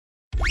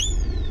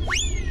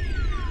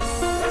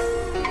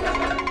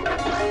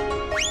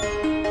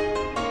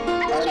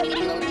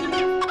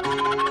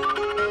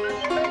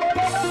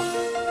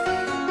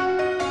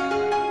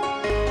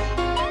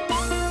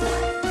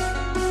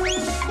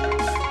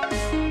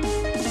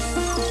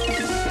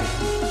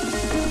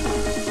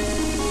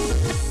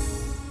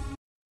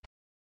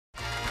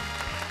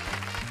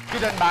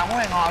trình Bạn Muốn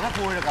Hẹn Hò rất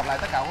vui được gặp lại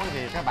tất cả quý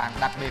vị các bạn,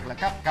 đặc biệt là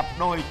các cặp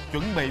đôi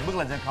chuẩn bị bước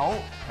lên sân khấu.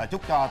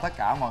 Chúc cho tất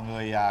cả mọi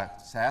người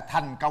sẽ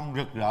thành công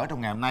rực rỡ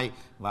trong ngày hôm nay.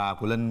 Và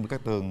Quỳnh Linh, Cát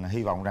Tường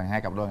hy vọng rằng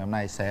hai cặp đôi ngày hôm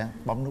nay sẽ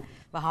bấm nút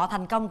và họ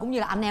thành công, cũng như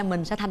là anh em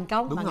mình sẽ thành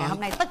công. Đúng và rồi. ngày hôm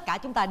nay tất cả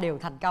chúng ta đều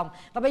thành công.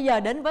 Và bây giờ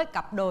đến với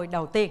cặp đôi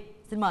đầu tiên.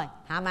 Xin mời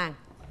Hạ Màn.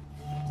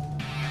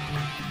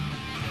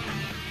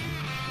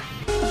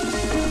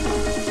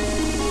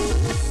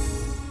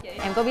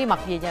 Em có bí mật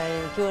gì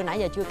chưa, nãy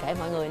giờ chưa kể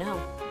mọi người nữa không?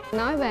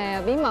 Nói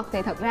về bí mật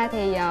thì thật ra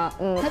thì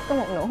thích có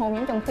một nụ hôn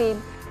giống trong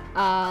phim.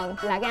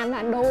 Là cái anh đó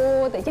anh đu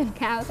từ trên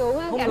cao xuống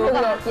á, cái anh đu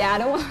ngược. Dạ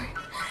đúng rồi.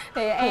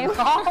 Thì em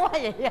khó quá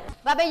vậy.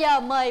 Và bây giờ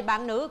mời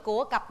bạn nữ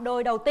của cặp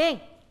đôi đầu tiên.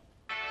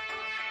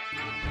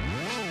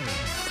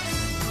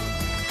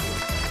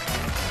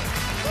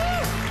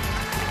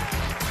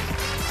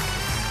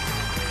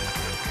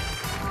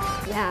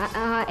 Dạ,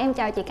 em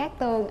chào chị Cát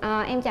Tường,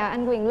 em chào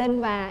anh Quyền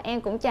Linh và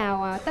em cũng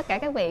chào tất cả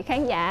các vị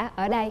khán giả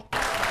ở đây.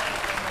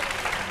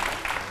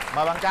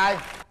 Mời bạn trai.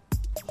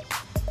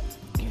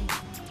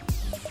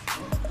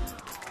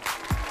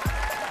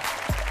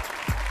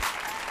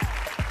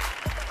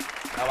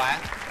 Chào bạn.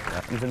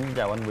 Dạ, em xin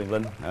chào anh Quyền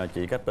Linh,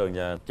 chị Cát Tường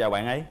và chào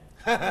bạn ấy.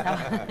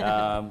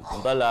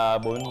 Mình tên là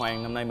Minh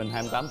Hoàng, năm nay mình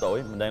 28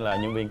 tuổi, mình đang là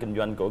nhân viên kinh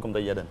doanh của công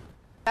ty gia đình.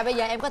 Và bây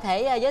giờ em có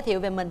thể giới thiệu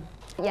về mình.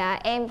 Dạ,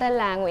 em tên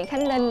là Nguyễn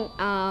Khánh Linh,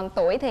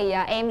 tuổi thì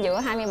em giữa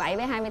 27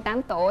 với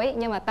 28 tuổi,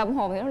 nhưng mà tâm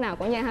hồn thì lúc nào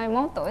cũng như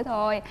 21 tuổi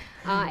thôi.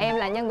 Em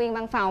là nhân viên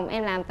văn phòng,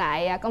 em làm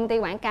tại công ty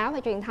quảng cáo và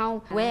truyền thông.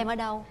 Quê em ở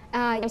đâu?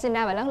 Em sinh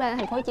ra và lớn lên ở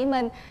thành phố Hồ Chí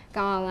Minh.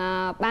 Còn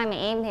ba mẹ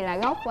em thì là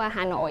gốc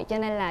Hà Nội, cho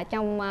nên là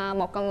trong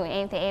một con người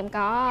em thì em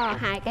có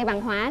hai cái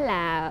văn hóa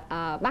là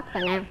Bắc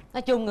và Nam.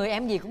 Nói chung người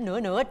em gì cũng nửa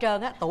nửa hết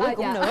trơn á, tuổi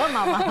cũng nửa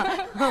mà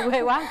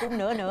quê quán cũng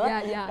nửa nửa.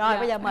 Rồi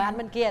bây giờ mời anh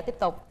bên kia tiếp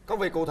tục. Công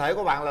việc cụ thể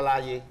của bạn là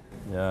gì?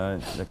 Dạ,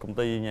 công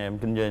ty nhà em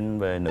kinh doanh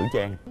về nữ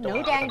trang.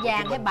 Nữ trang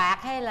vàng hay bạc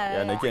hay là...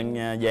 Dạ, nữ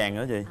trang vàng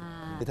đó chị.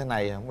 Như thế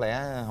này không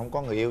lẽ không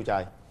có người yêu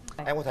trời?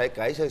 Em có thể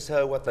kể sơ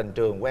sơ qua tình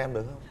trường của em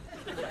được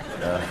không?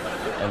 Dạ,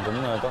 em cũng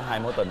có hai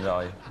mối tình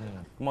rồi.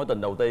 Mối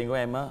tình đầu tiên của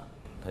em á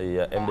thì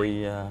em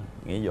đi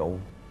nghĩa vụ,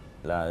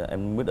 là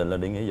em quyết định là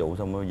đi nghĩa vụ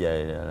xong rồi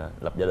về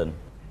lập gia đình.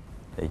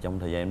 Thì trong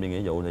thời gian em đi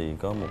nghĩa vụ thì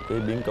có một cái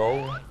biến cố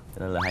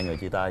cho nên là hai người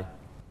chia tay.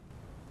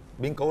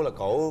 Biến cố là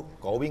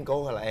cổ biến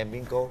cố hay là em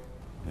biến cố?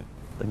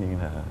 Tất nhiên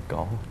là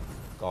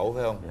cổ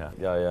phải không? Dạ.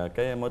 Rồi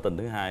cái mối tình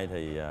thứ hai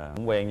thì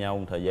cũng quen nhau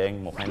một thời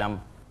gian 1-2 năm,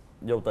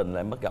 vô tình là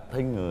em bắt gặp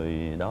thấy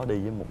người đó đi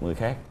với một người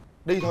khác.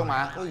 Đi thôi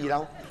mà, có gì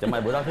đâu. Chẳng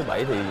may bữa đó thứ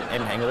bảy thì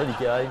em hẹn người đó đi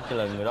chơi, cái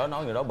là người đó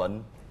nói người đó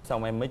bệnh,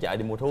 xong em mới chạy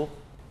đi mua thuốc.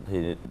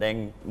 Thì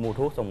đang mua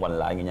thuốc xong quành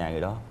lại nhà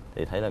người đó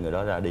thì thấy là người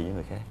đó ra đi với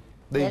người khác.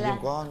 Đi là...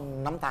 có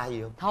nắm tay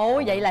gì không?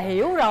 Thôi vậy là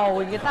hiểu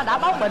rồi, người ta đã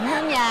báo bệnh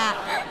ở nhà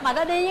mà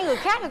đã đi với người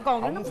khác rồi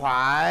còn... Không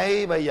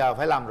phải, bây giờ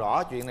phải làm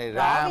rõ chuyện này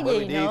ra. Bởi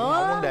vì đi cũng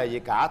không vấn đề gì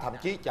cả, thậm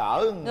chí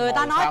chở người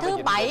ta nói thứ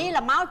bảy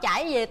là máu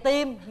chảy về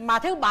tim, mà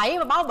thứ bảy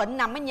mà báo bệnh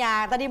nằm ở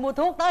nhà, ta đi mua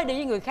thuốc tới đi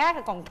với người khác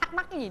còn thắc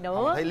mắc cái gì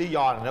nữa. Không thấy lý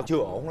do này nó chưa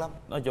ổn lắm.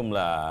 Nói chung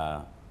là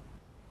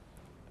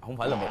không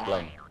phải là một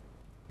lần.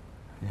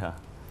 Dạ.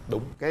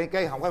 Đúng,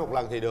 cái không phải một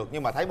lần thì được,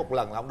 nhưng mà thấy một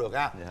lần là không được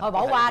ha. Thôi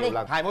bỏ qua đi.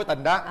 Lần hai mối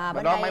tình đó,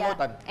 bên đó mấy mối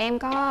tình? Em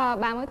có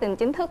 3 mối tình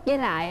chính thức với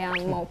lại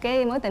một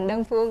cái mối tình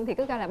đơn phương thì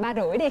cứ coi là 3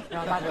 rưỡi đi.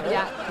 Rồi 3 rưỡi.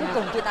 Dạ. Cuối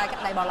cùng chia tay cách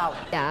đây bao lâu?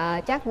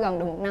 Dạ chắc gần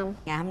được 1 năm.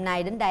 Ngày hôm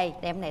nay đến đây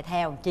đem này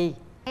theo chi?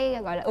 Cái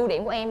gọi là ưu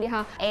điểm của em đi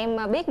ha,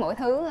 em biết mỗi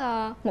thứ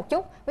một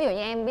chút. Ví dụ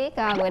như em biết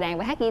vừa đàn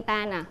vừa hát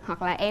guitar nè,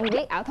 hoặc là em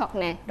biết ảo thuật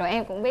nè, rồi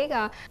em cũng biết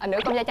nửa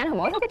công gia chánh hồi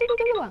mỗi thứ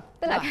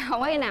tức là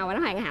không có cái nào mà nó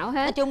hoàn hảo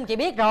hết. Nói chung chị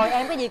biết rồi,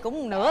 em cái gì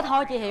cũng nửa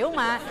thôi, chị hiểu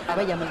mà. Và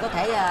bây giờ mình có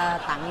thể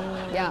tặng...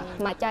 Dạ,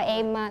 mà cho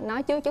em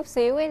nói trước chút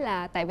xíu ấy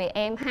là tại vì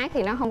em hát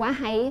thì nó không quá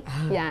hay.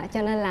 Dạ,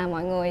 cho nên là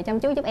mọi người chăm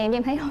chú giúp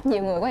em thấy rất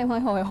nhiều người của em hơi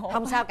hồi hộp.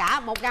 Không sao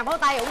cả, 1.000 pháo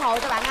tay ủng hộ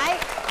cho bạn ấy.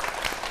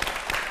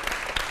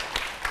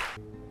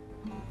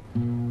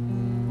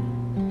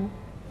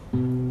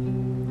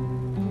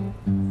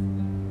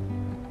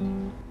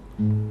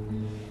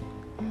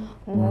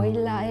 Ngồi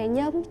lại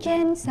nhấp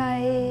chén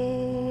say,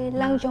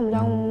 lắng trong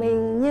lòng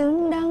mình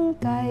những đắng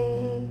cay.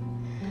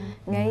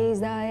 Ngày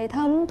dài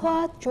thấm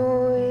thoát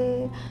trôi,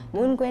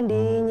 muốn quên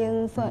đi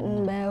nhưng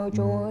phận bèo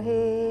trôi.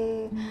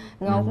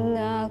 Ngọc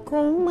ngà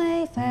cũng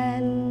mấy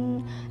phen,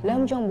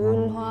 lâm trong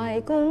buồn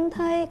hoài cũng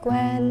thấy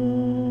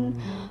quen.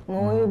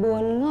 Ngồi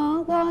buồn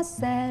ngó gót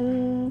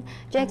sen,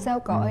 trách sao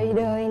cõi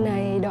đời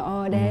này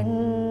đỏ đen.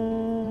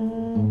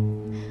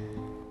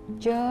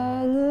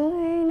 Chờ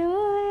người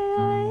nơi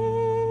ấy,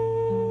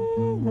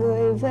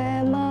 người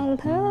về mang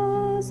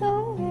theo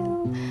dấu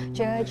yêu,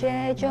 chờ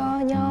che cho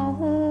nhau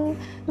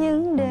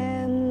những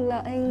đêm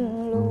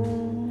lạnh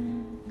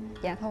lùng.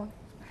 Dạ thôi.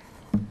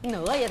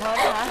 Nửa vậy thôi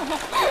đó hả?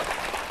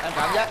 Em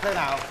cảm giác thế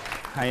nào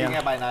hay khi không?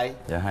 nghe bài này?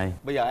 Dạ hay.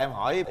 Bây giờ em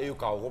hỏi yêu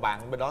cầu của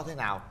bạn bên đó thế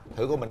nào,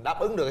 thử coi mình đáp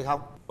ứng được hay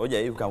không. Ủa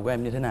vậy yêu cầu của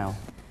em như thế nào?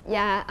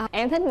 Dạ,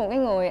 em thích một cái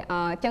người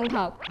chân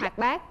thật, hoạt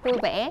bát, vui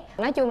vẻ.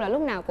 Nói chung là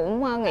lúc nào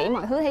cũng nghĩ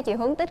mọi thứ theo chiều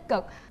hướng tích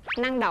cực,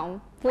 năng động,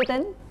 vui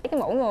tính. Cái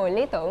mẫu người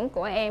lý tưởng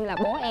của em là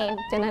bố em,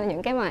 cho nên là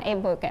những cái mà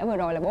em vừa kể vừa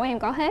rồi là bố em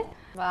có hết.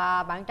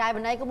 Và bạn trai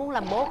bên đây có muốn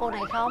làm bố cô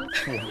này không?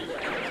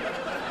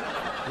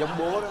 Giống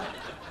bố đó.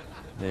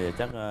 Thì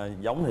chắc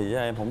giống thì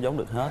em không giống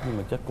được hết, nhưng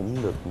mà chắc cũng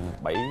được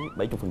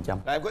 70%.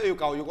 Em có yêu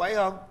cầu gì quấy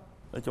không?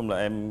 Nói chung là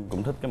em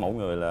cũng thích cái mẫu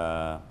người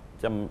là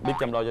biết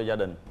chăm lo cho gia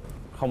đình.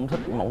 Không thích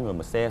cái mẫu người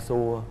mà xe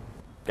xua,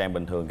 càng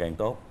bình thường càng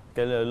tốt.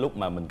 Cái lúc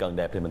mà mình cần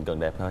đẹp thì mình cần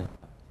đẹp thôi.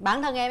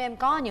 Bản thân em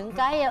có những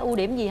cái ưu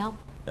điểm gì không?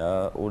 Dạ,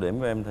 ưu điểm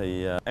của em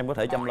thì em có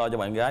thể chăm lo cho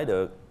bạn gái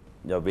được.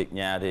 Và việc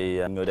nhà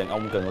thì người đàn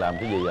ông cần làm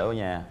cái gì ở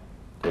nhà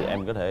thì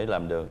em có thể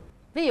làm được.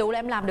 Ví dụ là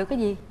em làm được cái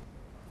gì?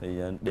 Thì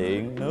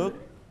điện, nước,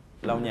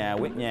 lau nhà,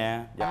 quét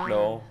nhà, giặt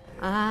đồ.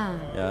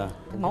 Dạ.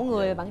 Mẫu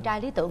người bạn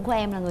trai lý tưởng của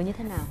em là người như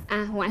thế nào?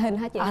 Ngoại hình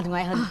hả chị?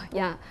 Ngoại hình.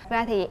 Dạ.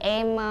 Ra thì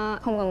em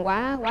không cần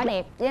quá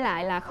đẹp, với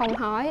lại là không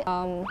hói.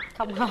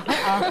 Không hỏi.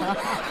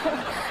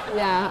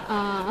 Dạ.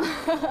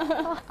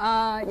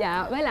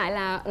 Dạ, với lại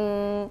là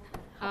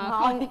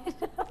không.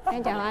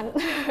 Em chào anh.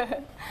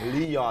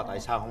 Lý do tại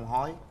sao không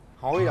hói?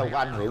 Hói đâu có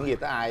ảnh hưởng gì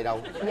tới ai đâu.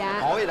 Dạ.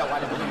 Hói đâu có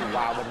ảnh hưởng gì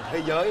hòa bình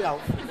thế giới đâu.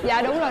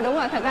 Dạ đúng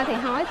rồi. Thật ra thì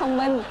hói thông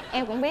minh,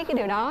 em cũng biết cái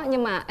điều đó.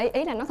 Nhưng mà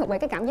ý là nó thuộc về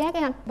cái cảm giác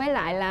ấy anh. Với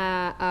lại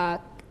là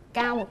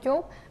cao một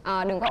chút,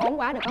 đừng có ốm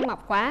quá, đừng có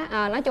mập quá.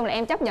 Nói chung là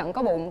em chấp nhận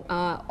có bụng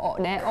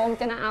để ôm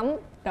cho nó ấm.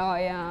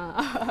 Rồi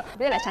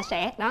với lại sạch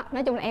sẽ. Đó,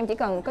 nói chung là em chỉ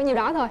cần có nhiêu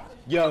đó thôi.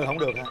 Dơ không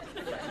được hả?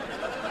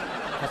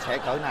 Sạch sẽ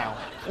cỡ nào?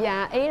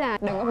 Dạ, ý là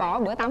đừng có bỏ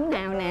bữa tắm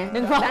nào nè.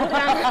 Đừng bỏ đánh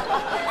răng.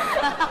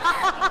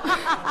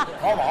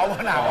 Có bỏ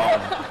bữa nào không?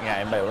 Ngày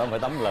em đều lắm phải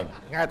tắm lần.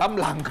 Ngày tắm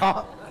lần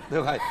có.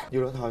 Được rồi,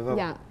 nhiêu đó thôi phải không?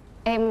 Dạ,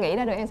 em nghĩ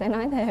ra được em sẽ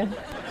nói thêm.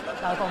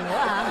 Rồi còn nữa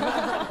hả?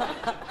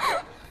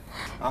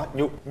 Đó,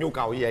 nhu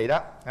cầu như vậy đó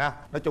ha.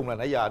 Nói chung là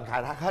nãy giờ anh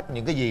khai thác hết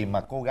những cái gì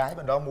mà cô gái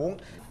bên đó muốn.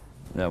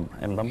 Dạ,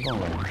 em tắm có một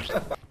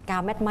lần.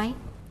 Cao mét mấy?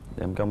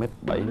 Em cao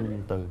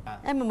 1m74.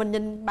 Em mà mình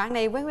nhìn bạn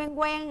này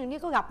quen hình như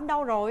có gặp ở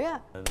đâu rồi á.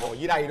 Ngồi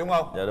dưới đây đúng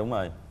không? Dạ đúng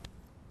rồi.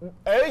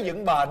 Ế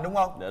vững bền đúng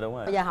không? Dạ đúng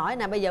rồi. Bây giờ hỏi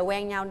nè, bây giờ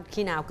quen nhau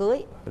khi nào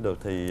cưới? Nếu được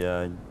thì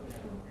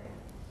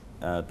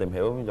tìm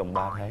hiểu vòng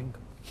 3 tháng.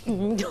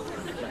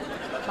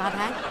 3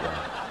 tháng?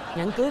 Dạ.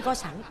 Nhẫn cưới có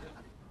sẵn?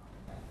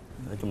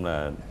 Nói chung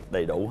là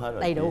đầy đủ hết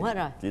rồi. Đầy đủ hết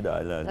rồi. Chỉ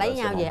đợi là lấy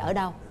nhau về ở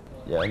đâu?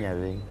 Dạ ở nhà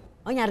riêng.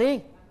 Ở nhà riêng?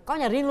 Có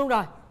nhà riêng luôn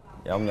rồi?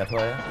 Dạ ông nhà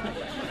thuê á.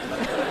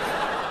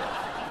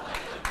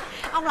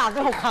 Ông làm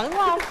tôi hụt hẫng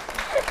quá không?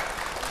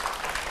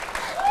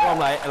 Không,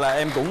 lại là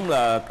em cũng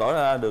là tỏ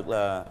ra được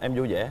là em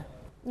vui vẻ.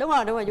 Đúng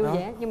rồi vui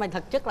vẻ. Nhưng mà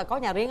thực chất là có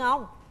nhà riêng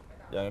không?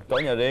 Dạ có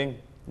nhà riêng,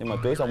 nhưng mà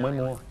cưới xong mới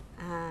mua.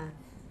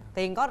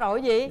 Tiền có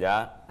rồi gì?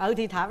 Dạ.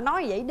 Thì thảo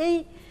nói vậy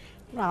đi.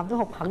 Làm tôi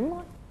hụt hẫng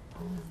quá.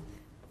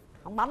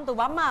 Không bấm tôi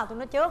bấm á, tôi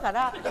nói trước rồi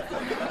đó.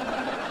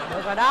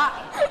 Được rồi đó.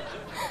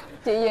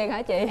 Chị Duyên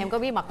hả chị? Em có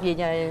bí mật gì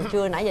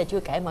nãy giờ chưa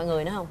kể mọi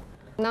người nữa không?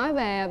 Nói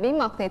về bí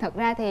mật thì thật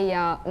ra thì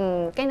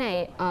cái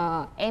này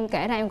em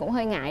kể ra em cũng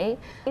hơi ngại.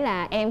 Ý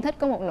là em thích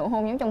có một nụ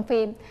hôn giống trong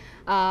phim.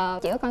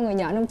 Chị có coi Người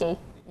Nhện không chị?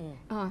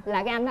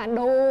 Là cái anh đó anh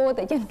đu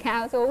từ trên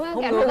cao xuống á,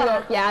 cái anh đu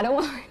ngược. Dạ đúng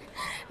rồi.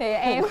 Thì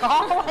em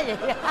khó quá vậy.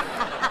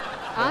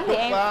 Đó thì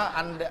em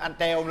anh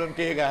treo lên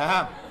kia kìa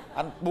ha.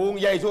 Anh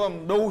buông dây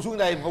xuống, đu xuống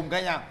đây hùng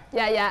cái nha.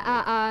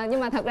 Dạ, nhưng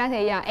mà thật ra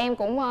thì em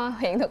cũng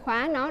hiện thực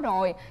hóa nó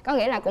rồi. Có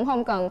nghĩa là cũng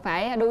không cần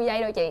phải đu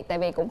dây đâu chị. Tại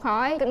vì cũng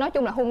khó. Nói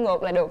chung là hung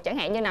ngược là được. Chẳng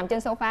hạn như nằm trên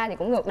sofa thì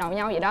cũng ngược đầu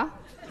nhau vậy đó.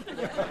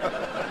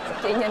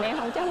 Chị nhìn em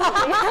không chắc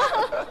gì.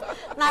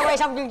 Nay quay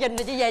xong chương trình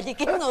thì chị về chị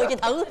kiếm người chị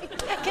thử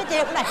cái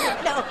chiều này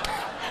được.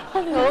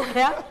 Hung ngược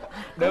vậy?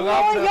 Được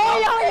không?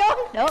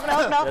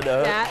 Được.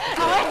 Được. Dạ,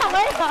 không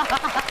biết.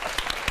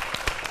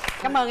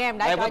 Cảm ơn em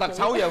đã em cho có tật chị.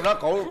 xấu gì không đó?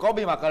 Có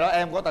bí mật rồi đó,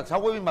 em có tật xấu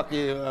với bí mật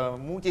gì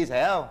muốn chia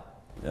sẻ không?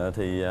 Dạ,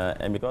 thì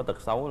em chỉ có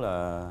tật xấu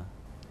là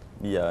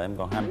bây giờ em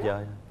còn ham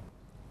chơi,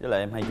 với lại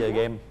em hay chơi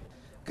game.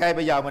 Ok,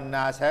 bây giờ mình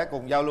sẽ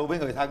cùng giao lưu với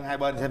người thân hai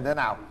bên xem thế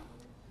nào.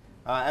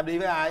 Em đi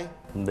với ai?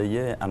 Em đi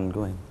với anh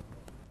của em.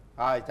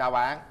 Rồi, chào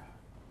bạn.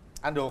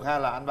 Anh ruột hay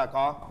là anh bà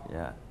con?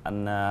 Dạ,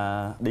 anh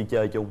đi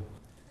chơi chung.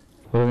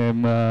 Vâng,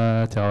 em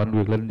chào anh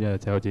Nguyệt Linh và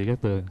chào chị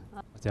Cát Tường.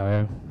 Chào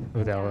em.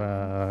 Tôi chào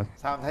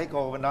Sao em thấy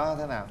cô bên đó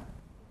thế nào?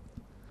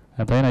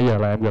 em thấy nãy giờ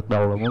là em gật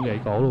đầu là muốn gãy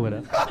cổ luôn rồi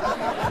đó.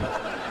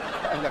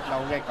 Em gật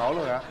đầu gây cổ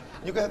luôn hả?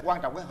 Nhưng cái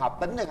quan trọng cái hợp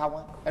tính hay không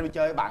á? Em đi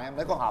chơi với bạn em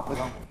thấy có hợp hay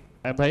không?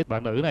 Em thấy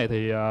bạn nữ này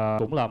thì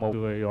cũng là một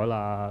người gọi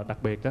là đặc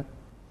biệt đó.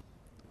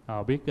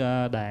 Biết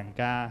đàn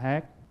ca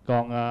hát.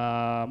 Còn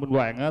Minh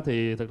Hoàng á,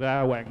 thì thực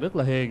ra Hoàng rất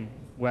là hiền.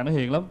 Hoàng nó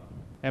hiền lắm.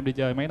 Em đi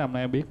chơi mấy năm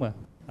nay em biết mà.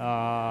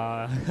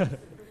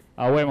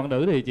 Quen bạn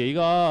nữ thì chỉ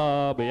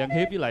có bị ăn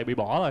hiếp với lại bị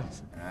bỏ thôi.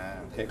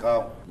 Thiệt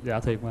không? Dạ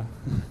thiệt mà.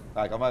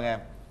 Rồi, cảm ơn em.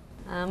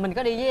 Mình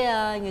có đi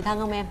với người thân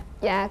không em?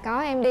 Dạ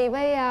có, em đi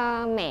với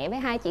mẹ với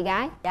hai chị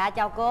gái. Dạ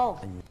chào cô.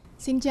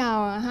 Xin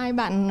chào hai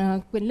bạn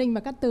Khánh Linh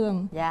và Cát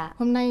Tường. Dạ.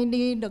 Hôm nay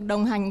đi được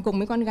đồng hành cùng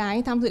với con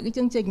gái tham dự cái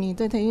chương trình thì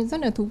tôi thấy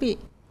rất là thú vị.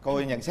 Cô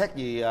nhận xét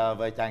gì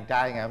về chàng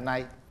trai ngày hôm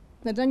nay?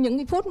 Thật ra những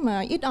cái phút mà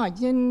ít ỏi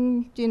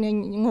trên truyền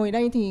hình ngồi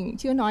đây thì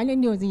chưa nói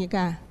lên điều gì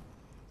cả.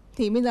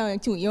 Thì bây giờ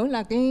chủ yếu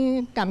là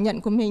cái cảm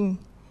nhận của mình,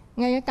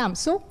 ngay cái cảm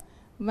xúc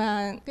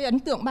và cái ấn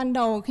tượng ban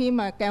đầu khi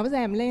mà kéo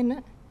rèm lên á,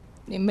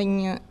 để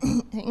mình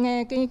hãy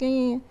nghe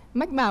cái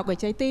mách bảo của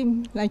trái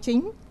tim là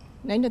chính.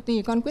 Đấy là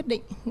tùy con quyết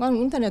định, con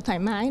cũng thật là thoải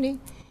mái đi.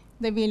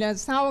 Tại vì là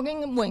sau cái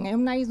buổi ngày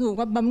hôm nay dù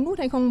có bấm nút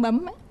hay không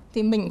bấm ấy,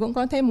 thì mình cũng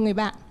có thêm một người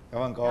bạn.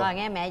 Cảm ơn cô. Rồi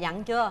nghe mẹ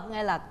dặn chưa?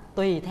 Nghe là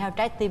tùy theo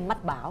trái tim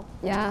mách bảo.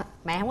 Dạ.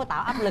 Mẹ không có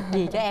tạo áp lực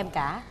gì cho em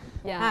cả.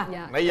 Dạ. Ha.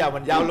 Dạ. Nãy giờ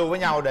mình giao lưu với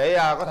nhau để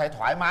có thể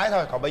thoải mái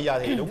thôi. Còn bây giờ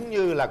thì đúng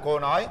như là cô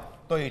nói,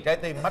 tùy trái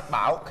tim mách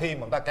bảo khi mà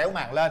người ta kéo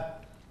màn lên.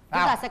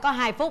 Chúng ta sẽ có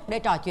 2 phút để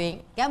trò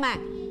chuyện. Kéo màn.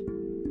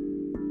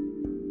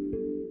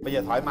 Bây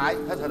giờ thoải mái,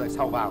 hít hơi thật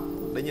sâu vào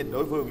để nhìn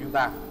đối phương của chúng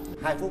ta.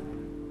 2 phút,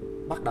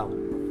 bắt đầu.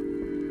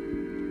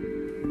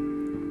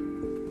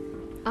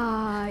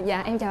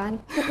 Dạ em chào anh.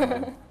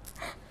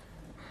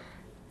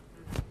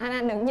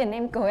 Anh đừng nhìn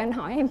em cười, anh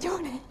hỏi em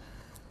chút đi.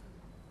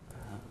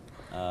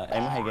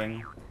 Em có hay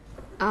ghen?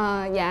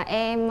 Dạ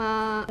em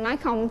nói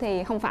không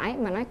thì không phải,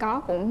 mà nói có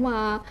cũng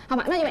không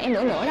phải, nói như em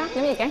nửa nửa đó,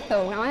 giống như Cát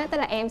Tường nói, tức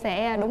là em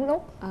sẽ đúng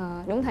lúc,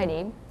 đúng thời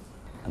điểm.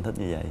 Anh thích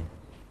như vậy,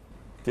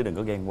 chứ đừng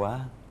có ghen quá.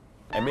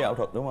 Em biết ảo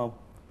thuật đúng không?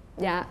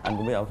 Dạ. Anh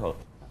cũng biết ảo thuật.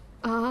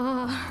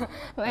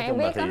 Mà em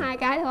biết có 2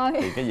 cái thôi.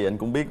 Thì cái gì anh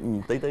cũng biết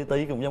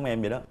tí cũng giống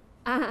em vậy đó.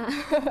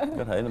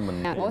 Có thể là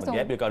mình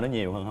ghép cho coi nó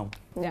nhiều hơn không?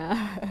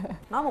 Dạ.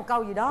 Nói một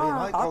câu gì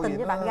đó tỏ tình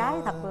với bạn gái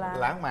thật là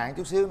lãng mạn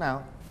chút xíu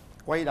nào.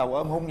 Quay đầu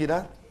ôm hôn gì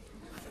đó.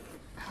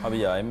 Thôi bây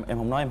giờ em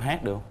không nói, em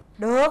hát được không?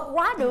 được,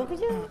 quá được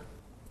chứ.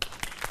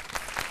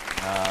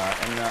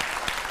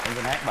 Em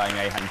xin hát bài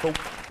Ngày Hạnh Phúc.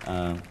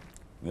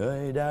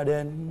 Người đã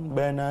đến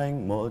bên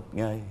anh một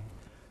ngày,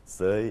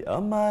 sưởi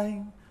ấm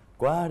anh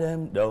qua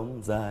đêm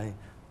đông dài.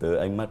 Từ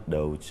ánh mắt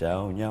đầu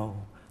trao nhau,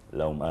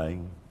 lòng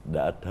anh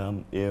đã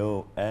thầm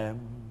yêu em.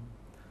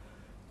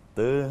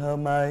 Từ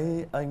hôm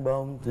ấy anh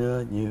bỗng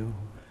thừa nhiều,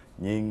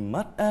 nhìn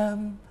mắt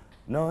em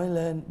nói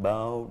lên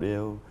bao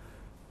điều.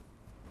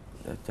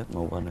 Chết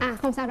một anh này.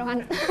 Không sao đâu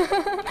anh.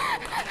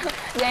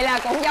 Vậy là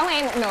cũng giống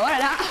em một nửa rồi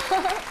đó.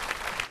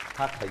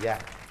 Hết thời gian.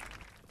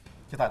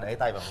 Chúng ta để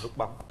tay vào một nút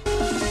bấm.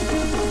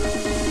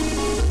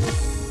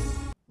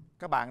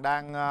 Các bạn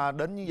đang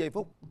đến những giây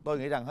phút tôi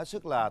nghĩ rằng hết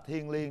sức là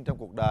thiêng liêng trong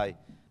cuộc đời.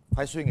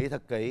 Phải suy nghĩ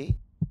thật kỹ,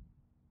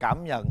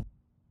 cảm nhận.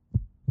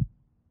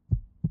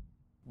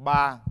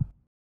 3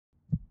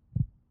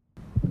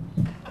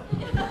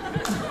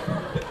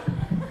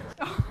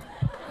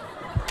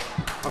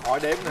 Không hỏi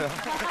đếm nữa.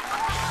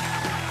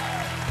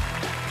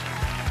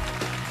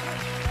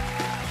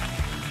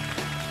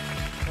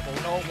 Cái bộ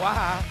nôn quá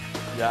hả?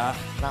 Dạ.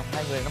 Nào,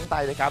 2 người nắm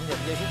tay để cảm nhận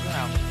giây phút thế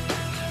nào.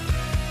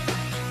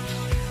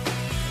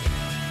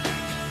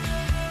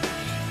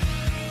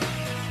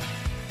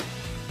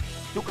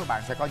 Chúc các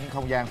bạn sẽ có những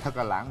không gian thật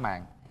là lãng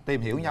mạn,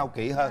 tìm hiểu nhau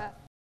kỹ hơn.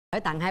 Để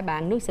tặng 2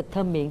 bạn nước xịt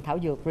thơm miệng thảo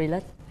dược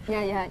Relax.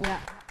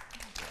 Dạ.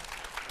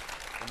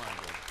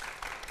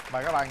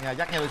 Mời các bạn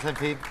dắt nhau đi xem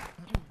phim.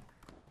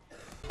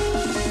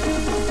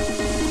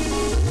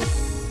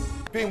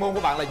 Chuyên môn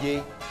của bạn là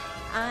gì?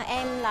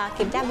 Em là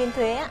kiểm tra viên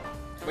thuế ạ.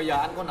 Bây giờ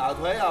anh có nợ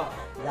thuế không?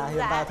 Dạ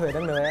hiện tại thuế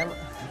đang nợ em.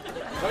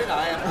 Thuế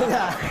nợ em?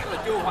 Dạ.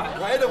 Là chưa hoàn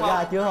thuế đúng không?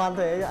 Dạ chưa hoàn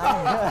thuế cho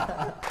anh.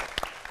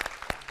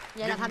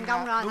 Vậy là thành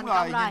công rồi, đúng thành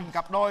công rồi. rồi. Nhìn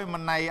cặp đôi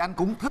mình này anh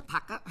cũng thích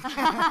thật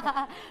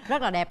á.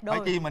 Rất là đẹp đôi.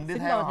 Phải chi mình đi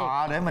xứng theo đôi thiệt.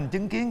 họ để mình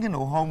chứng kiến cái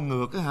nụ hôn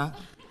ngược á hả?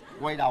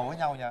 Quay đầu với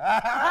nhau nha.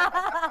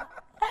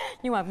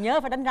 Nhưng mà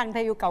nhớ phải đánh răng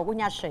theo yêu cầu của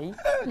nha sĩ.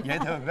 Dễ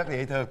thương, rất là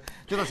dễ thương.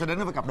 Chúng ta sẽ đến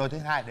với cặp đôi thứ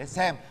 2 để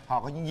xem họ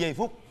có những giây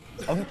phút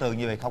ấn tượng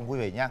như vậy không quý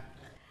vị nha.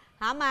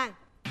 Hả Mang?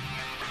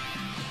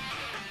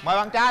 Mời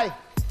bạn trai.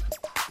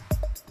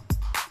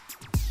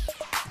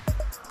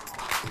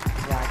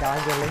 Dạ chào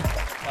anh Quyền Linh.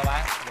 Mời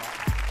bạn.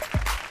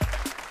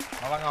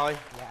 Mời bạn ngồi.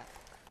 Dạ.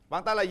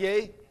 Bạn tên là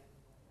gì?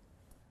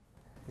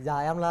 Dạ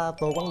em là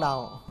Tô Quang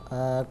Đạo,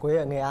 quê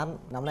ở Nghệ An.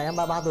 Năm nay em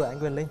 33 tuổi anh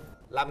Quyền Linh.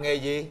 Làm nghề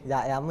gì? Dạ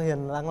em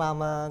hiện đang làm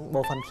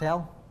bộ phận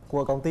sale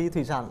của công ty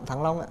thủy sản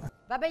Thăng Long ạ.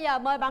 Và bây giờ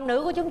mời bạn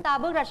nữ của chúng ta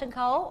bước ra sân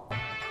khấu.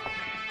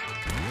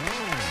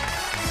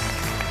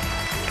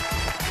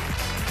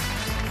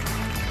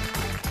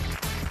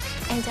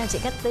 Em chào chị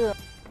Cát Tường.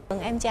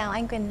 Em chào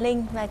anh Quyền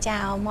Linh và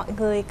chào mọi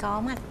người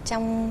có mặt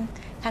trong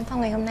khán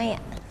phòng ngày hôm nay ạ.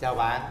 Chào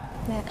bạn.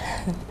 Dạ.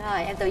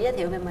 Rồi em tự giới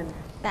thiệu về mình.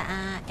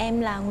 Dạ,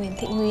 em là Nguyễn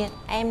Thị Nguyệt,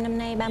 em năm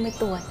nay 30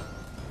 tuổi.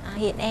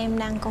 Hiện em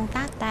đang công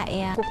tác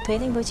tại Cục Thuế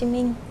Thành phố Hồ Chí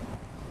Minh,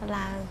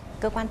 là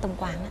cơ quan tổng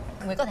quản.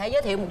 Người có thể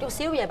giới thiệu một chút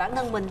xíu về bản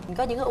thân mình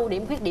có những cái ưu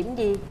điểm khuyết điểm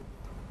gì?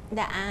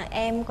 Dạ,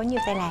 em có nhiều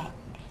tài lẻ.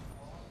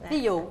 Ví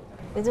dụ?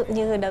 Ví dụ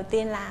như đầu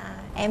tiên là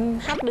em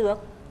hát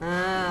được.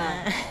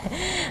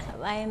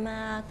 Và em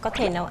có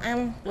thể nấu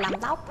ăn, làm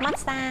tóc,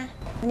 massage,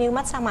 như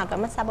massage mặt và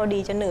massage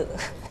body cho nữ.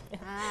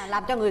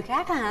 Làm cho người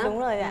khác hả? Đúng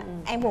rồi ạ.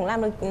 Em cũng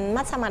làm được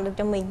massage mặt được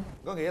cho mình.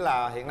 Có nghĩa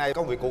là hiện nay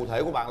công việc cụ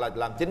thể của bạn là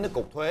làm chính ở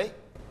Cục Thuế.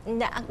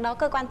 Dạ, đó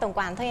cơ quan tổng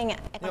quản thôi anh ạ.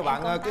 Nhưng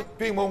bạn cái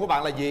chuyên môn của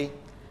bạn là gì?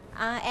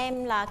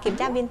 Em là kiểm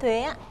tra viên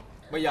thuế ạ.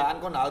 Bây giờ anh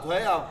có nợ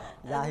thuế không?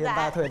 Dạ hiện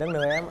tại thuế đang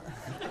nợ em.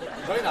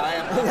 thuế nợ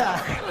em. Dạ.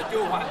 Tức là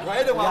chưa hoàn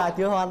thuế đúng không? Dạ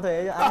chưa hoàn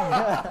thuế cho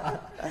anh.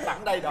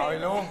 Sẵn đây đòi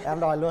luôn. Em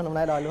đòi luôn, hôm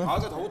nay đòi luôn. Hỏi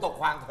cái thủ tục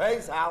hoàn thuế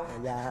sao?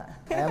 Dạ.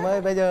 Em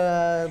ơi, bây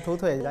giờ thu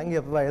thuế doanh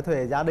nghiệp vậy,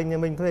 thuế gia đình nhà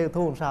mình thuế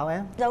thu làm sao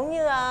em? Giống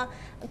như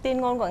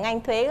tuyên ngôn của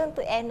ngành thuế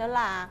tụi em đó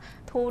là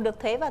thu được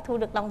thuế và thu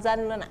được lòng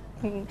dân luôn ạ.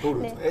 Thu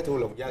được thuế, thu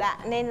lòng dân. Dạ,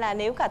 nên là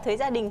nếu cả thuế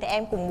gia đình thì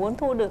em cũng muốn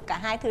thu được cả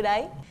hai thứ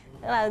đấy.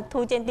 Tức là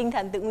thu trên tinh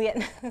thần tự nguyện.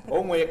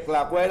 Ủa Nguyệt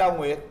là quê đâu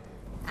Nguyệt?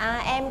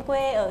 Em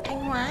quê ở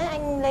Thanh Hóa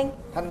anh Linh.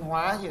 Thanh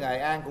Hóa với Nghệ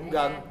An cũng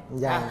gần.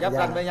 Dạ, giáp dạ.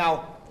 ranh với nhau,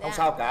 không Dạ.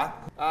 sao cả.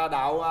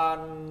 Đạo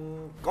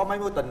có mấy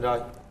mối tình rồi?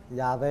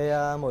 Dạ về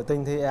mối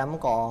tình thì em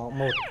có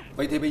một.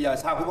 Vậy thì bây giờ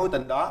sau cái mối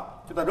tình đó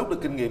chúng ta rút được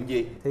kinh nghiệm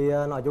gì? Thì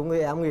nói chung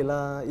thì em nghĩ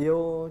là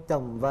yêu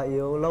chậm và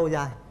yêu lâu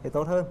dài thì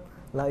tốt hơn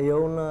là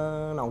yêu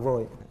nóng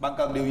vội. Bạn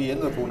cần điều gì ở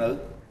người phụ nữ?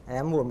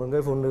 Em muốn một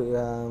người phụ nữ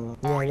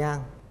nhẹ nhàng,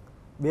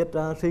 biết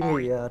suy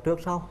nghĩ trước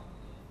sau.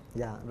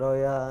 Dạ,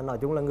 rồi nói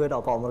chung là người đó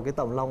có một cái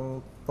tấm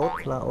lòng tốt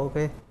là ok.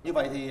 Như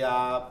vậy thì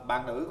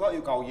bạn nữ có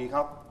yêu cầu gì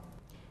không?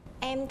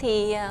 Em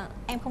thì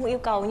em không yêu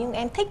cầu nhưng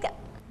em thích ạ.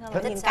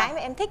 Những cái mà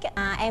em thích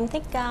ạ. Em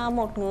thích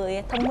một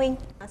người thông minh,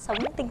 sống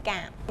tình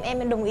cảm.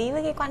 Em đồng ý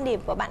với cái quan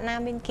điểm của bạn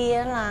nam bên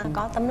kia là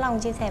có tấm lòng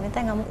chia sẻ với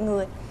tất cả mọi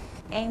người.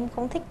 Em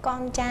không thích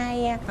con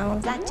trai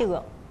gia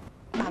trưởng,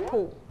 bảo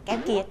thủ, keo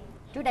kiệt.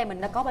 Trước đây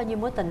mình đã có bao nhiêu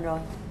mối tình rồi?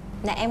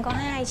 Dạ em có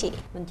 2 chị.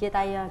 Mình chia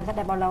tay cách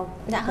đây bao lâu?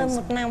 Dạ hơn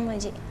 1 năm rồi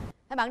chị.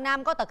 Thế bạn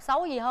nam có tật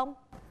xấu gì không?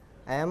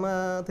 Em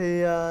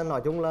thì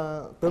nói chung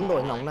là tương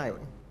đối nóng nảy.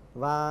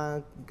 Và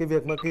cái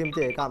việc mà kiềm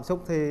chế cảm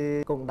xúc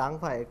thì cũng đáng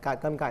phải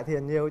cần cải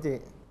thiện nhiều chị.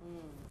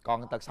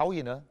 Còn tật xấu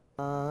gì nữa?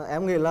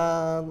 Em nghĩ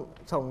là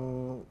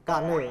sống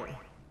cả nể.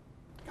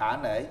 Cả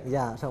nể.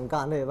 Dạ, sống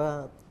cả nể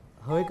và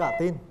hơi cả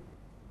tin.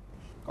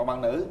 Còn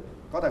bạn nữ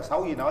có tật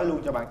xấu gì nói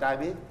luôn cho bạn trai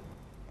biết?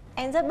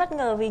 Em rất bất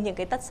ngờ vì những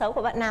cái tật xấu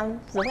của bạn nam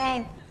giống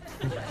em.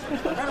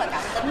 Rất là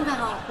cảm tính phải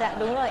không? Dạ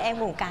đúng rồi, em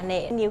cũng cả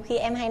nể. Nhiều khi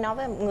em hay nói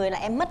với mọi người là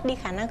em mất đi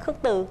khả năng khước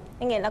từ.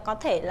 Nghĩa là có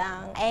thể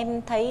là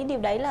em thấy điều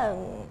đấy là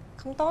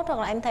không tốt, hoặc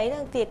là em thấy là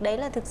việc đấy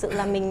là thực sự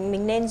là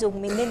mình nên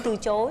dùng, mình nên từ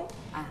chối.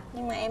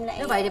 Nhưng mà em lại...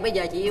 Nếu vậy thì bây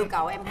giờ chị yêu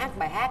cầu em hát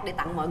bài hát để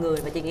tặng mọi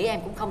người và chị nghĩ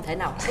em cũng không thể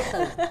nào khước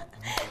từ.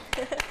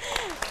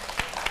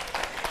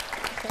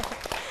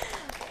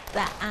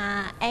 Dạ,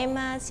 em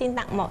xin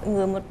tặng mọi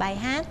người một bài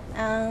hát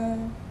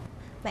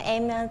mà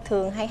em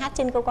thường hay hát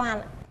trên cơ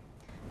quan.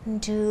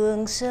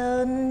 Trường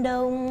Sơn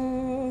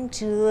Đông,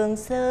 Trường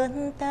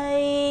Sơn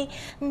Tây,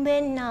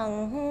 bên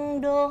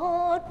nắng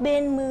đốt,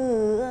 bên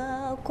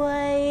mưa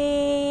quay.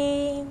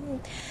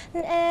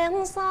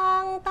 Em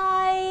giang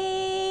tay,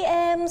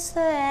 em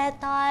xòe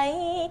tay,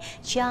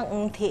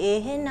 chẳng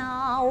thể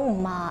nào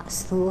mà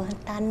xua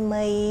tan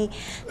mây,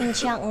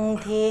 chẳng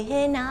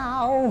thể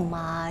nào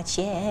mà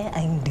che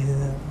anh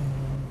được.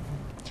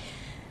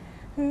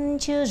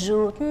 Chưa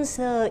rút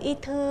sợi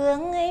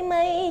thương ấy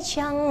mấy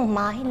trăng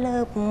mái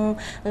lợp,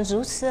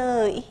 rút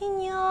sợi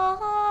nhỏ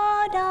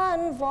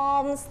đan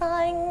vòm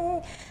xanh,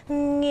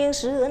 nghiêng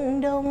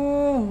sườn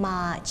đông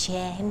mà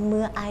che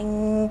mưa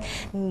anh,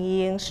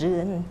 nghiêng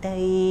sườn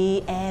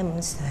tây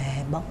em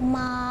xòe bóng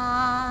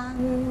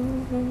màn.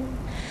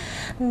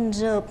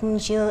 Rợp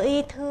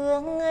trời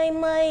thương ấy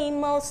mây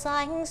màu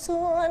xanh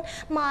suốt,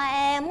 mà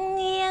em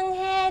nghiêng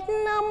hết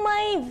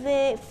mây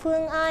về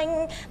phương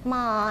anh,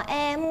 mà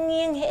em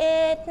nghiêng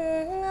hết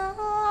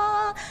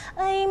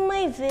ấy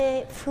mây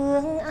về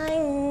phương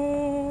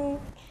anh.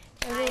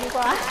 Duyên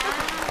quá.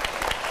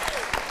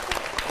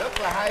 Rất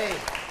là hay,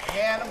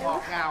 nghe nó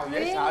ngọt ngào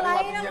dễ sợ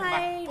lấy đi nó trên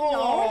hay, mặt.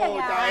 nổi da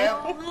gà Trời em,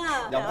 luôn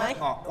á. giọng hát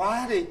ngọt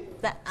quá đi.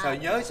 Dạ. Sợi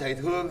nhớ sợi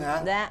thương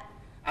hả? Dạ.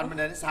 Anh bên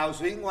đây nó sao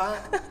xuyến quá,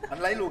 anh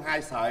lấy luôn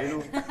 2 sợi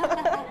luôn.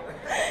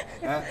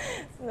 Dạ.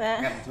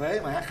 Ngành thuế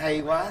mà hát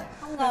hay quá.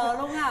 Không ngờ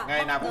luôn ha.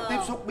 Ngày nào cũng tiếp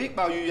xúc biết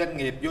bao nhiêu doanh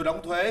nghiệp vô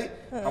đóng thuế.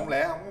 Không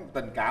lẽ không có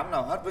tình cảm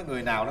nào hết với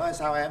người nào đó hay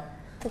sao em?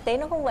 Thực tế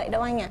nó không vậy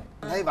đâu anh ạ.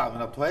 Thấy vào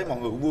nộp thuế mọi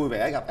người cũng vui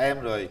vẻ gặp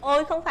em rồi.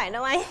 Ôi không phải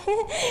đâu anh.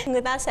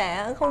 Người ta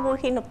sẽ không vui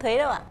khi nộp thuế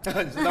đâu ạ.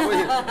 Đâu có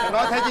gì, em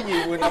nói thế chứ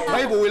nhiều người nộp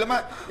thuế vui lắm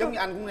á. Giống như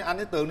anh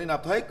với Tường đi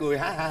nộp thuế cười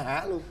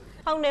hả luôn.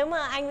 Không, nếu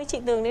mà anh với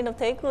chị Tường đi nộp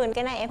thuế cười,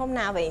 cái này em hôm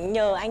nào phải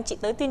nhờ anh chị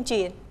tới tuyên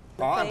truyền.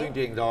 Có anh tuyên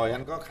truyền rồi,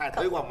 anh có khai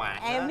thuế qua mạng.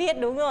 Em biết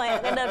đúng rồi,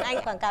 cái đợt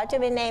anh quảng cáo cho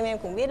bên em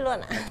cũng biết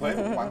luôn ạ. Thuế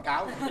cũng quảng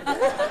cáo.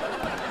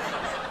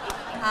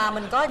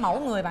 Mình có mẫu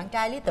người bạn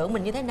trai lý tưởng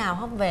mình như thế nào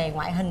không? Về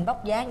ngoại hình,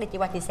 vóc dáng để chị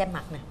qua chị xem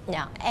mặt nè.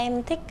 Dạ,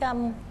 em thích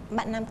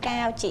bạn nam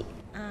cao chị.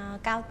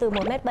 Cao từ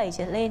 1m7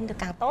 trở lên thì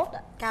càng tốt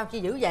ạ. Cao chi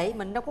dữ vậy?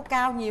 Mình đâu có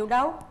cao nhiều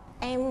đâu.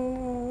 Em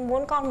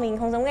muốn con mình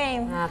không giống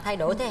em. Thay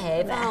đổi thế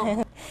hệ phải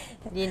không?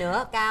 Gì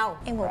nữa? Cao.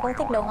 Em cũng không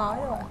thích đầu hói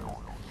rồi.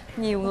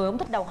 Nhiều người không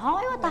thích đầu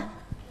hói quá ta.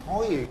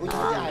 Hói gì? Có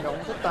chứ ai đâu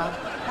không thích ta.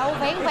 Đâu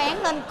vén vén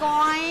lên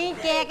coi,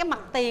 che cái mặt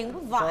tiền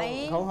cũng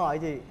vậy. Không hỏi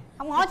gì.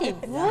 Không hỏi thì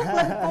vuốt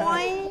lên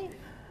coi.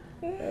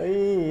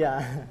 Ý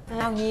dạ.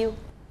 Bao nhiêu?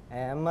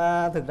 Em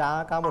thực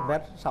ra cao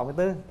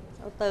 1m64.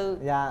 Từ.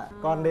 Dạ,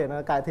 còn để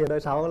nó cải thiện đời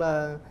sau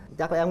là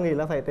chắc là em nghĩ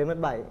là phải trên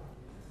 1m7.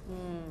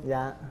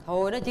 Dạ.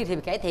 Thôi nó chi thì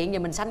cải thiện, giờ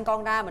mình sanh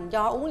con ra mình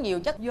cho uống nhiều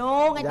chất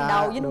vô ngay từ Dạ,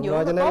 đầu, dinh đúng dưỡng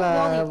rồi, nó cho nên tốt là-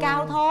 vô thì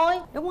cao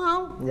thôi, đúng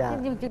không? Dạ.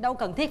 Chứ đâu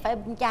cần thiết phải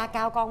cha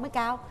cao con mới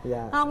cao.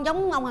 Dạ. Không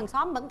giống ông hàng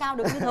xóm vẫn cao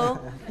được như thường.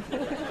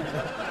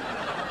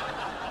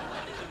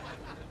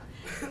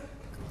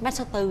 Mét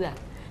 64 à,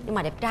 nhưng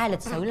mà đẹp trai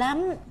lịch sự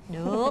lắm.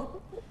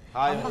 Được.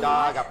 Thôi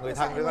cho gặp người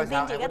thân nữa coi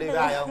sao, em có đi với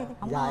ai không?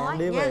 Không Dạ hỏi em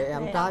đi nha. với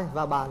em trai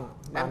và bạn.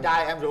 Em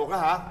trai em ruột đó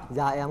hả?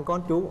 Dạ em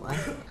con chú.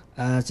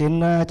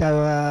 Xin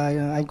chào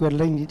anh Quyền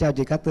Linh, xin chào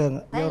chị Cát Tường.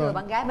 Thấy người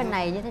bạn gái bên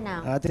này như thế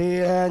nào? Thì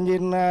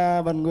nhìn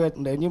bạn Nguyệt,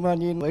 nếu như mà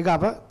nhìn mới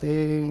gặp á thì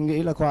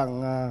nghĩ là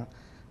khoảng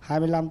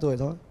 25 tuổi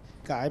thôi.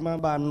 Cái mà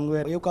bạn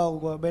Nguyệt yêu cầu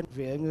của bên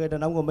phía người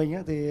đàn ông của mình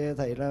á, thì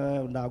thấy là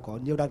đã có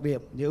nhiều đặc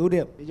điểm, nhiều ưu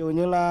điểm. Ví dụ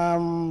như là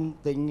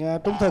tính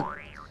trung thực,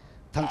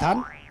 thẳng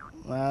thắn,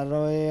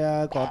 rồi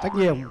có trách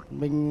nhiệm.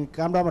 Mình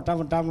cam đoan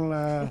 100%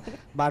 là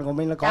bạn của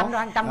mình là có. Cam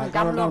đoan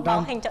 100% luôn.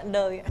 Bảo hành trọn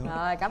đời.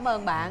 Rồi, cảm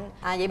ơn bạn.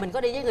 Vậy mình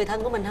có đi với người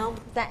thân của mình không?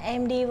 Dạ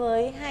em đi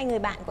với 2 người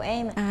bạn của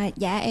em ạ.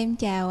 Dạ em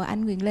chào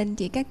anh Quyền Linh,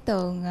 chị Cát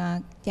Tường,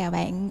 chào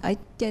bạn ở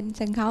trên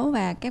sân khấu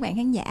và các bạn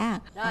khán giả.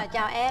 Rồi,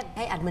 chào em.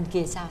 Thấy anh bên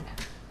kia sao nè?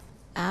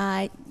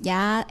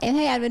 Dạ em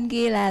thấy anh bên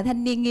kia là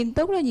thanh niên nghiêm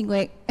túc đó chị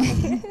Nguyệt.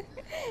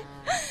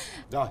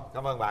 Rồi,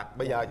 cảm ơn bạn.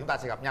 Bây giờ chúng ta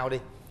sẽ gặp nhau đi.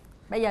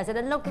 Bây giờ sẽ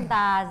đến lúc chúng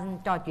ta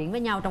trò chuyện với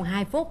nhau trong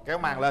 2 phút. Kéo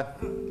màn lên.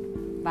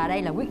 Và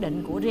đây là quyết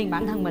định của riêng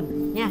bản thân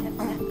mình nha.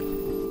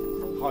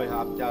 Hồi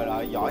hộp chờ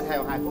đợi dõi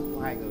theo 2 phút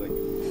của hai người.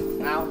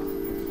 Nào,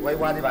 quay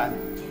qua đi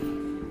bạn.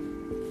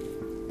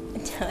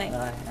 Trời.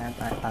 Rồi em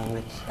tặng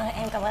lịch. Rồi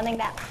em cảm ơn anh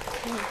Đạo.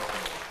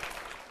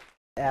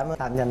 Em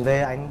cảm nhận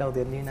về anh đầu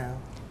tiên như nào?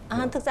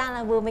 Thực ra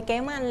là vừa mới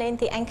kéo màn lên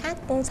thì anh khác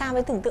xa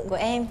với tưởng tượng của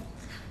em.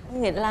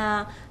 Nghĩa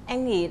là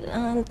em nghĩ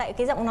tại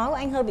cái giọng nói của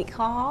anh hơi bị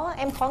khó,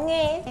 em khó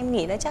nghe. Em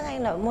nghĩ là chắc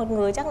anh là một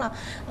người chắc là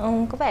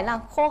có vẻ là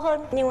khô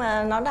hơn, nhưng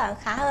mà nó đã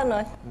khá hơn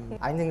rồi.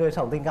 Anh thì người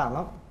sống tình cảm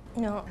lắm.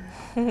 Dạ.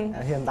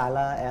 Hiện tại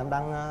là em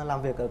đang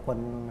làm việc ở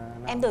quận nào?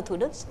 Em từ Thủ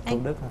Đức. Thủ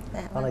Đức hả?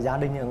 Dạ, Còn là gia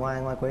đình ở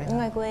ngoài quê hả?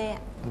 ngoài quê ạ.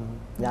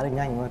 Gia đình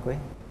anh ở ngoài quê.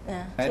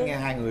 Dạ. Em nghe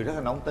hai người rất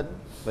là nóng tính.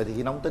 Vậy thì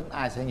khi nóng tính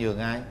ai sẽ nhường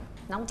ai?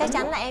 Nóng Chắc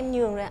chắn là em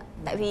nhường rồi ạ.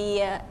 Tại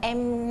vì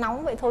em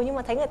nóng vậy thôi, nhưng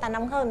mà thấy người ta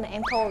nóng hơn là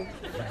em thôi.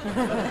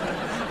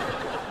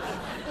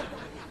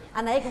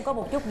 Anh ấy cũng có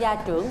một chút gia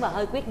trưởng và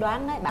hơi quyết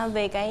đoán đấy.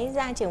 Về cái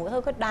gia trưởng và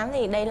hơi quyết đoán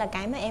thì đây là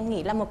cái mà em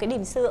nghĩ là một cái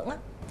điểm sượng á.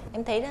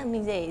 Em thấy là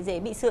mình dễ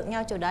bị sượng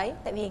nhau chỗ đấy.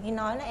 Tại vì khi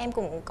nói là em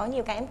cũng có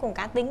nhiều cái em cũng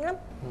cá tính lắm.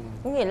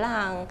 Có nghĩa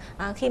là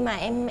khi mà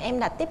em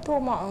đã tiếp thu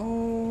mọi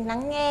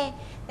lắng nghe,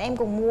 thì em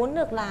cũng muốn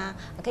được là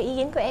cái ý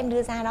kiến của em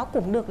đưa ra đó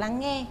cũng được lắng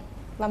nghe.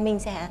 Và mình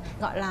sẽ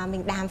gọi là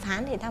mình đàm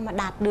phán để sao mà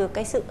đạt được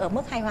cái sự ở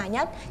mức hài hòa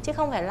nhất. Chứ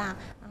không phải là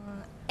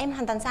em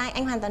hoàn toàn sai,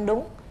 anh hoàn toàn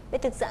đúng. Vì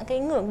thực sự cái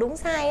ngưỡng đúng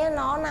sai á,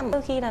 nó nằm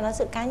đôi khi là nó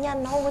sự cá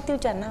nhân, nó không có tiêu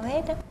chuẩn nào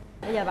hết á.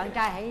 Bây giờ bạn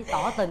trai hãy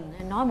tỏ tình,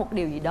 nói một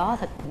điều gì đó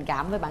thật tình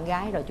cảm với bạn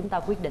gái rồi chúng ta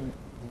quyết định.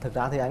 Thực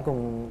ra thì anh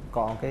cũng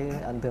có cái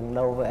ấn tượng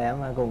đầu với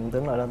em và cũng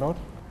tương đối là tốt.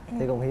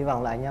 Thì cũng hy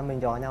vọng là anh em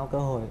mình cho nhau cơ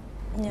hội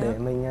để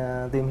mình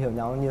tìm hiểu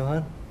nhau nhiều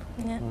hơn.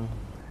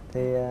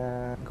 Thì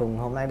cùng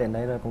hôm nay đến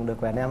đây rồi cũng được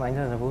quen em, anh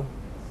rất là vui.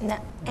 Dạ,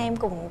 em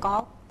cũng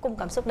có cùng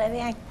cảm xúc đấy với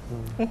anh.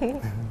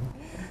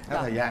 Hết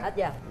thời gian. Hết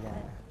giờ.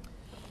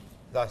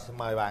 Rồi, xin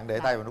mời bạn để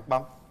tay vào nút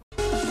bấm.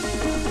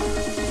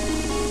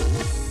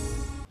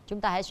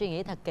 Chúng ta hãy suy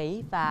nghĩ thật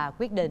kỹ và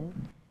quyết định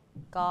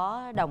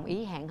có đồng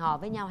ý hẹn hò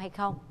với nhau hay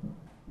không.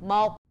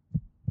 1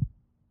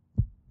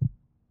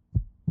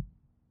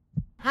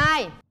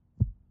 2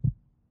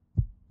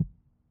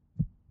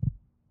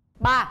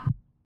 3.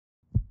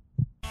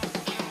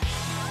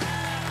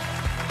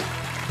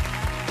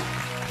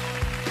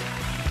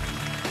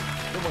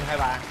 Chúc mừng hai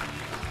bạn.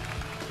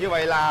 Như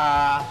vậy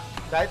là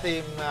trái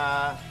tim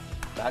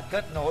đã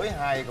kết nối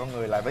hai con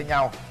người lại với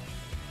nhau.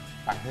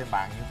 Tặng thêm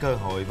bạn những cơ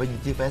hội với những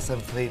chiếc vé xem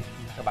phim.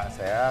 Các bạn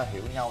sẽ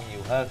hiểu nhau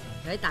nhiều hơn.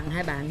 Để tặng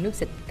hai bạn nước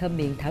xịt thơm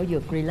miệng thảo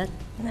dược Relax.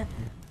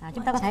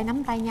 Chúng ta có thể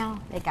nắm tay nhau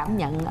để cảm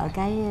nhận ở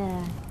cái...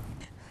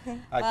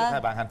 Chúc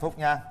hai bạn hạnh phúc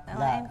nha.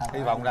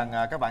 Hy vọng rằng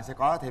các bạn sẽ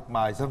có thiệp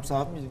mời sớm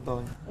sớm như chúng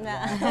tôi.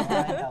 Dạ.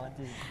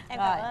 Em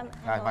cảm ơn.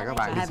 Rồi, mời các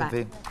bạn đi xem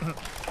phim.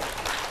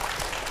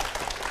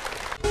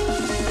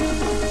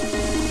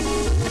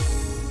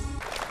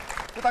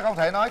 Chúng ta không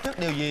thể nói trước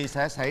điều gì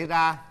sẽ xảy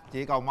ra,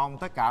 chỉ cầu mong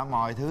tất cả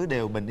mọi thứ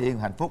đều bình yên,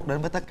 hạnh phúc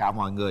đến với tất cả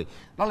mọi người.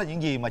 Đó là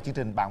những gì mà chương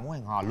trình Bạn Muốn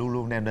Hẹn Hò luôn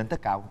luôn đem đến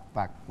tất cả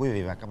quý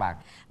vị và các bạn.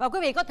 Và quý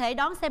vị có thể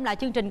đón xem lại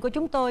chương trình của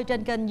chúng tôi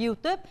trên kênh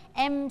YouTube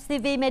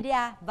MCV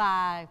Media.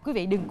 Và quý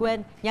vị đừng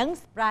quên nhấn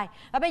subscribe.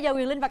 Và bây giờ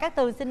Quyền Linh và Cát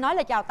Tường xin nói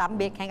lời chào tạm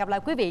biệt. Hẹn gặp lại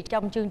quý vị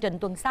trong chương trình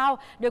tuần sau,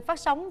 được phát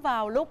sóng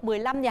vào lúc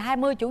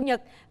 15:20 Chủ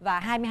nhật và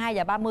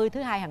 22:30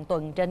 thứ Hai hàng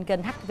tuần trên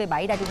kênh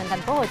HTV7 Đài Truyền hình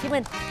Thành phố Hồ Chí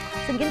Minh.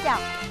 Xin kính chào.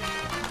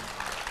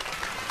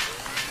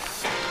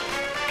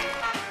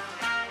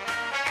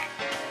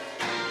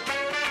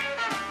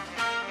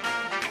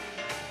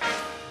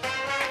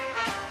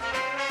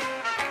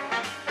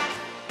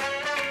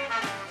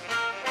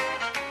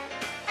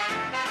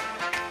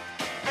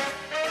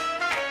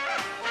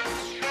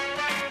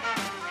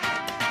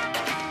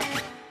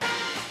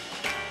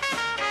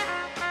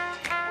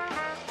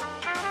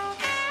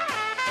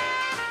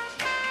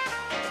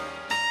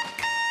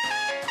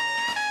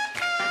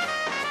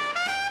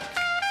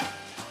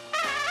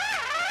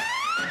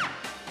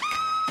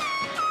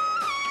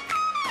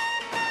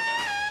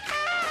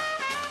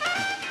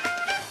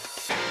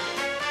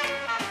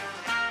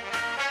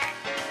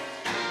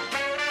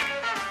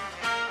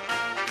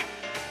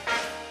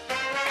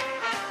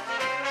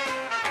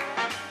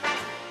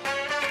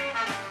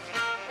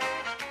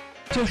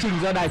 Chương trình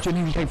do Đài Truyền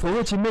hình Thành phố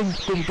Hồ Chí Minh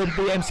cùng công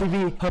ty MCV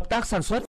hợp tác sản xuất.